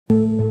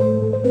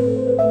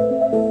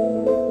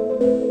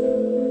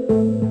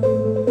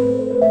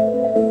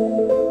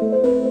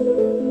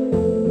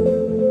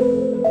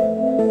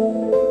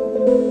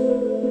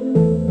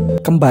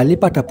Kembali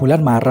pada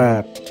bulan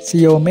Maret,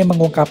 Xiaomi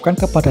mengungkapkan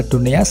kepada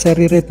dunia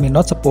seri Redmi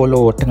Note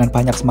 10 dengan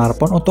banyak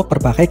smartphone untuk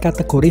berbagai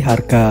kategori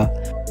harga.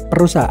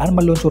 Perusahaan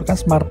meluncurkan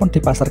smartphone di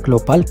pasar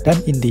global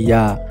dan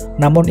India,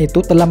 namun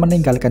itu telah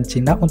meninggalkan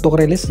Cina untuk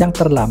rilis yang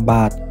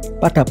terlambat.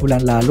 Pada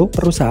bulan lalu,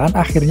 perusahaan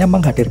akhirnya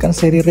menghadirkan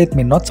seri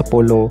Redmi Note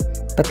 10,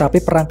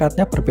 tetapi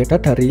perangkatnya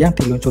berbeda dari yang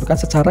diluncurkan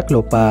secara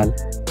global.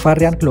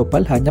 Varian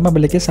global hanya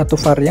memiliki satu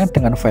varian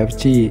dengan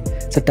 5G,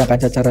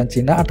 sedangkan jajaran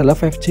Cina adalah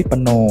 5G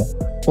penuh.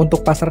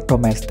 Untuk pasar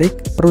domestik,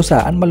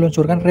 perusahaan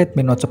meluncurkan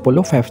Redmi Note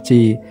 10 5G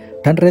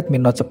dan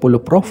Redmi Note 10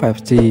 Pro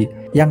 5G.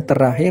 Yang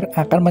terakhir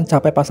akan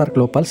mencapai pasar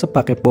global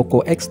sebagai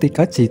POCO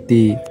X3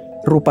 GT.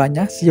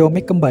 Rupanya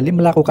Xiaomi kembali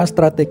melakukan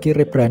strategi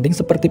rebranding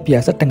seperti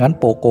biasa dengan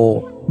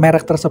POCO.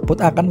 Merek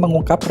tersebut akan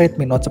mengungkap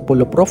Redmi Note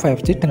 10 Pro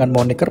 5G dengan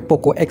moniker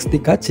POCO X3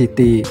 GT.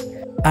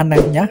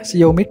 Anehnya,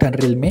 Xiaomi dan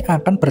Realme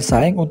akan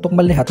bersaing untuk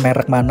melihat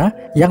merek mana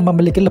yang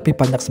memiliki lebih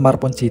banyak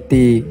smartphone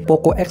GT.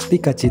 POCO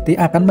X3 GT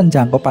akan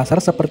menjangkau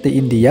pasar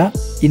seperti India,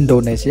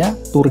 Indonesia,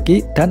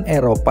 Turki, dan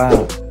Eropa.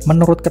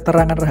 Menurut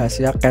keterangan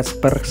rahasia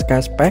Kacper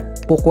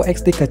Skrzypek, POCO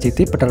X3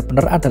 GT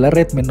benar-benar adalah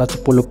Redmi Note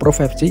 10 Pro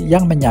 5G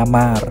yang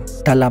menyamar.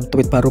 Dalam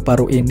tweet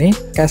baru-baru ini,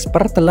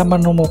 Kacper telah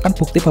menemukan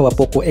bukti bahwa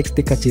POCO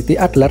X3 GT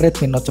adalah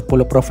Redmi Note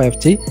 10 Pro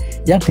 5G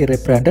yang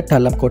di-rebranded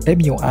dalam kode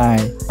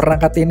MIUI.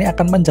 Perangkat ini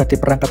akan menjadi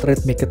perangkat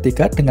Redmi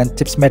ketiga dengan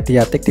chips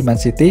MediaTek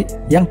Dimensity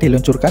yang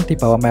diluncurkan di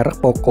bawah merek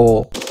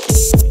POCO.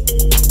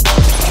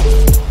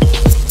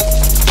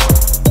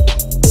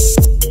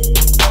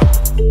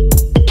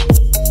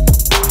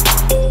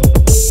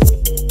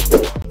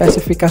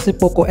 Spesifikasi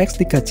POCO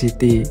X3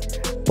 GT.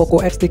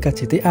 POCO X3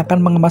 GT akan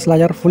mengemas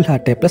layar Full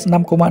HD Plus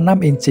 6,6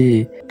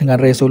 inci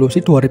dengan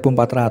resolusi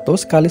 2400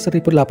 x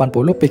 1080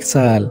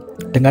 pixel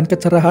dengan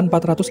kecerahan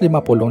 450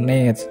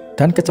 nits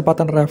dan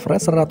kecepatan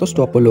refresh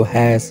 120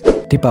 Hz.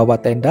 Di bawah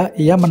tenda,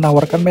 ia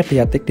menawarkan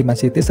MediaTek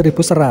Dimensity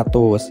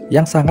 1100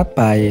 yang sangat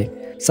baik.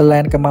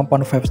 Selain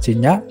kemampuan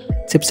 5G-nya,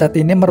 chipset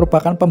ini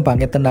merupakan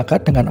pembangkit tenaga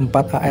dengan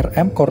 4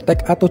 ARM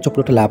Cortex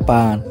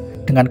A78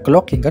 dengan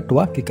clock hingga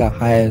 2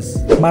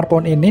 GHz.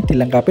 Smartphone ini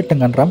dilengkapi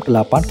dengan RAM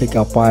 8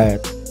 GB,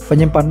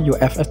 penyimpanan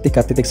UFS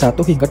 3.1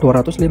 hingga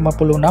 256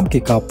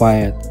 GB,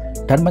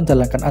 dan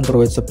menjalankan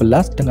Android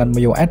 11 dengan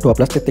MIUI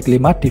 12.5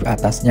 di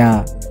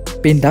atasnya.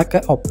 Pindah ke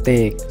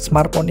optik,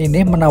 smartphone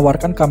ini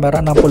menawarkan kamera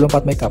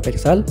 64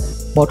 MP,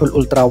 modul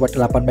ultrawide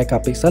 8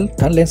 MP,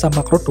 dan lensa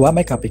makro 2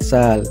 MP.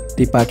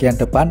 Di bagian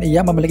depan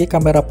ia memiliki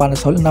kamera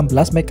pansel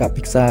 16 MP.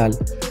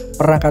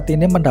 Perangkat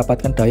ini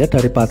mendapatkan daya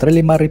dari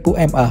baterai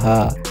 5000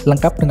 mAh,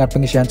 lengkap dengan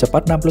pengisian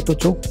cepat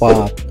 67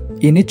 Watt.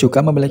 Ini juga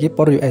memiliki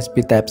port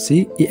USB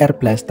Type-C, ear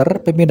blaster,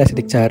 pemindah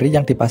sidik jari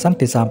yang dipasang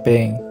di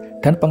samping,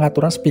 dan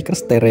pengaturan speaker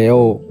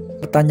stereo.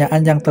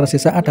 Pertanyaan yang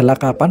tersisa adalah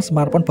kapan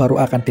smartphone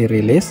baru akan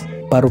dirilis?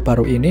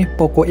 Baru-baru ini,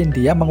 POCO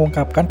India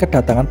mengungkapkan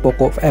kedatangan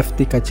POCO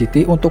X3 GT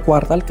untuk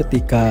kuartal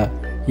ketiga,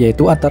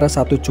 yaitu antara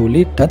 1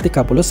 Juli dan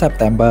 30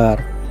 September.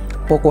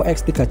 POCO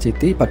X3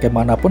 GT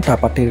bagaimanapun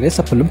dapat dirilis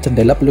sebelum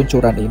jendela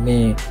peluncuran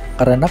ini,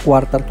 karena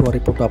kuartal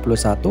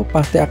 2021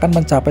 pasti akan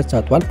mencapai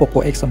jadwal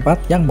POCO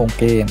X4 yang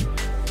mungkin.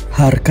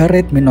 Harga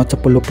Redmi Note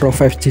 10 Pro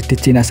 5G di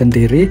Cina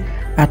sendiri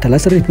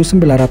adalah 1.999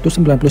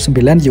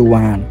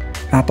 yuan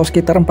atau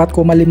sekitar 4,5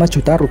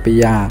 juta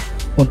rupiah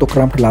untuk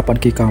RAM 8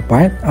 GB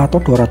atau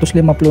 256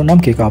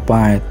 GB.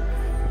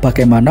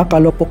 Bagaimana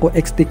kalau POCO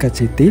X3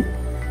 GT?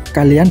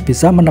 Kalian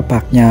bisa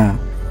menebaknya.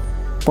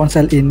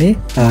 Ponsel ini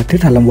hadir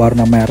dalam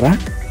warna merah,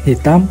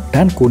 hitam,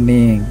 dan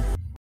kuning.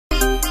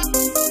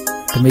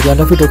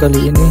 Demikianlah video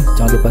kali ini,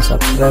 jangan lupa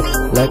subscribe,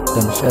 like,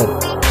 dan share.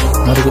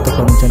 Mari kita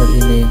bangun channel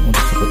ini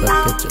untuk seputar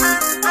gadget.